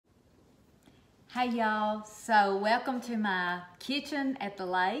Hey y'all, so welcome to my kitchen at the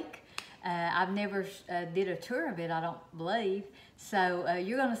lake. I've never did a tour of it, I don't believe. So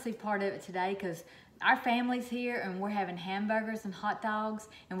you're gonna see part of it today because our family's here and we're having hamburgers and hot dogs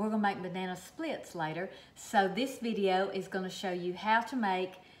and we're gonna make banana splits later. So this video is gonna show you how to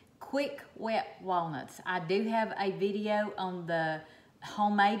make quick wet walnuts. I do have a video on the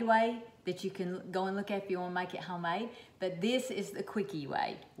homemade way that you can go and look at if you wanna make it homemade, but this is the quickie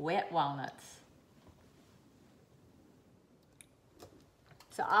way, wet walnuts.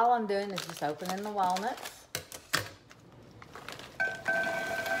 So all I'm doing is just opening the walnuts.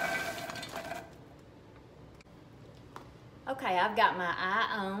 Okay, I've got my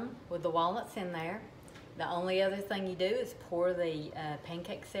eye on with the walnuts in there. The only other thing you do is pour the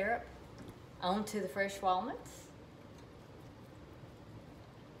pancake syrup onto the fresh walnuts.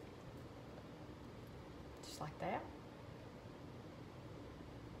 Just like that.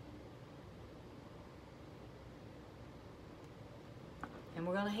 And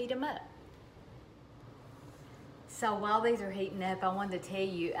we're gonna heat them up. So while these are heating up, I wanted to tell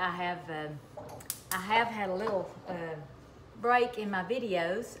you I have had a little break in my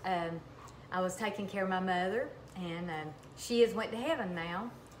videos. I was taking care of my mother, and she has went to heaven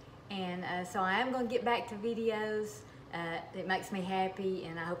now, and so I am gonna get back to videos. It makes me happy,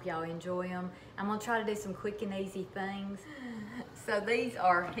 and I hope y'all enjoy them. I'm gonna try to do some quick and easy things. So these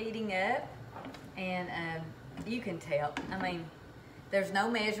are heating up, and you can tell. I mean, there's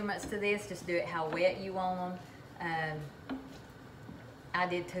no measurements to this, just do it how wet you want them. I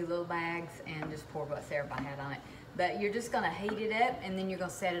did 2 little bags and just poured what syrup I had on it. But you're just gonna heat it up and then you're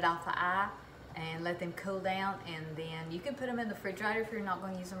gonna set it off the eye and let them cool down, and then you can put them in the refrigerator if you're not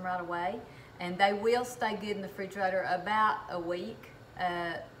gonna use them right away. And they will stay good in the refrigerator about a week,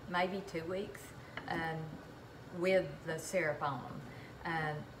 maybe 2 weeks, with the syrup on them.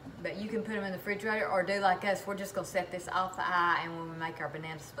 But you can put them in the refrigerator or do like us. We're just gonna set this off the eye, and when we make our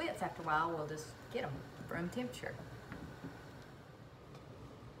banana splits after a while, we'll just get them room temperature.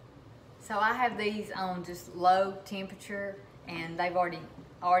 So I have these on just low temperature, and they've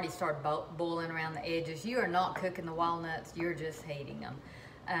already started boiling around the edges. You are not cooking the walnuts, you're just heating them.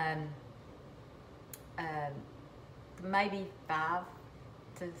 Maybe 5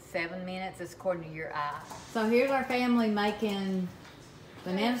 to 7 minutes, it's according to your eye. So here's our family making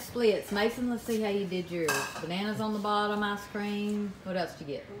banana splits. Mason, let's see how you did yours. Bananas on the bottom, ice cream. What else did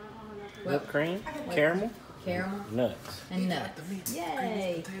you get? Whipped cream, caramel, nuts. And nuts.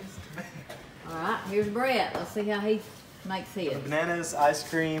 Yay! Alright, here's Brett. Let's see how he makes his. Bananas, ice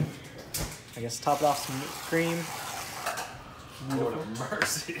cream. I guess top it off some cream. Lord of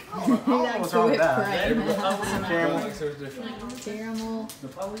mercy. What's wrong with that? Caramel.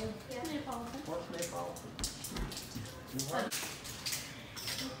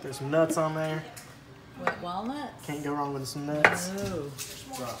 There's some nuts on there. Wet walnuts. Can't go wrong with some nuts. Oh.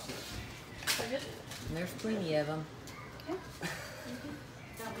 There's plenty of them.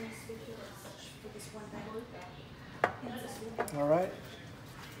 All right.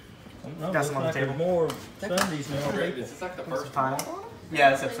 No, Got some on the table. More Sundays now. Is this like the first time?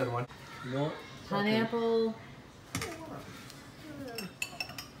 Yeah, that's episode 1. You want Pineapple.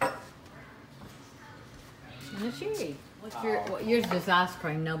 And a cherry. What's yours is just ice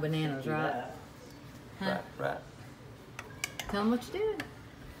cream, no bananas, right? Huh? Right. Tell them what you're doing.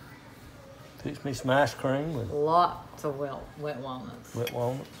 teach me some ice cream with Lots of wet walnuts. wet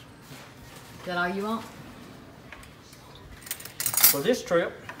walnuts? Is that all you want? For this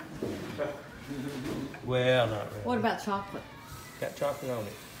trip, well, not really. What about chocolate? Got chocolate on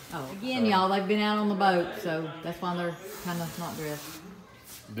it. Oh, again, y'all, they've been out on the boat, so that's why they're kind of not dressed.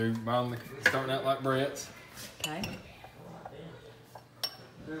 Dude, mine starting out like Brett's. Okay.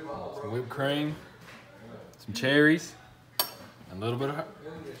 Some whipped cream, some cherries, and a little bit of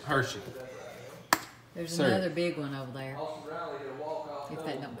Hershey. There's Syrup. another big one over there. If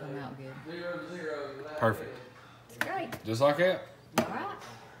that don't come out good. Perfect. It's great. Just like that. All right.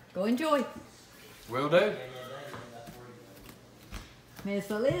 Go enjoy. Will do. Miss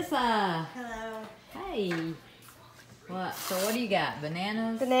Alyssa. Hello. Hey. What? So what do you got?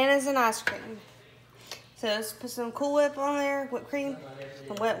 Bananas? Bananas and ice cream. So let's put some Cool Whip on there, whipped cream,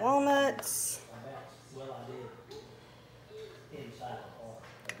 some wet walnuts.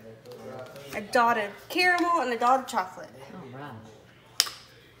 A dot of caramel and a dot of chocolate. All right.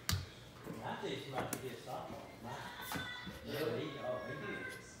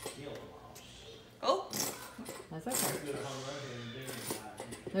 Oh, That's okay.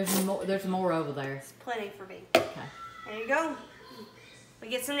 There's more over there. it's plenty for me. Okay. There you go. We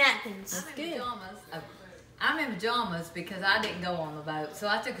get some napkins. That's good. I'm in pajamas because I didn't go on the boat. So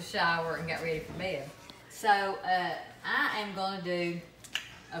I took a shower and got ready for bed. So I am gonna do,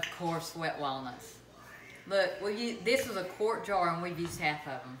 of course, wet walnuts. Look, this was a quart jar and we've used half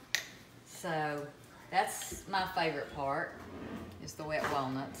of them. So that's my favorite part, is the wet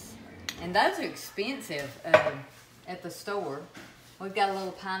walnuts. And those are expensive at the store. We've got a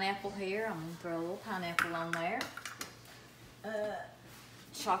little pineapple here. I'm gonna throw a little pineapple on there.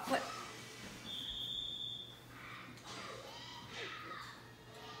 Chocolate.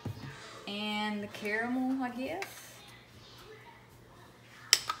 And the caramel, I guess.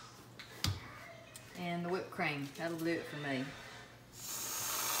 And the whipped cream. That'll do it for me.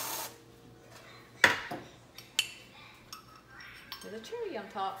 With a cherry on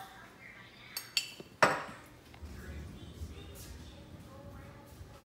top.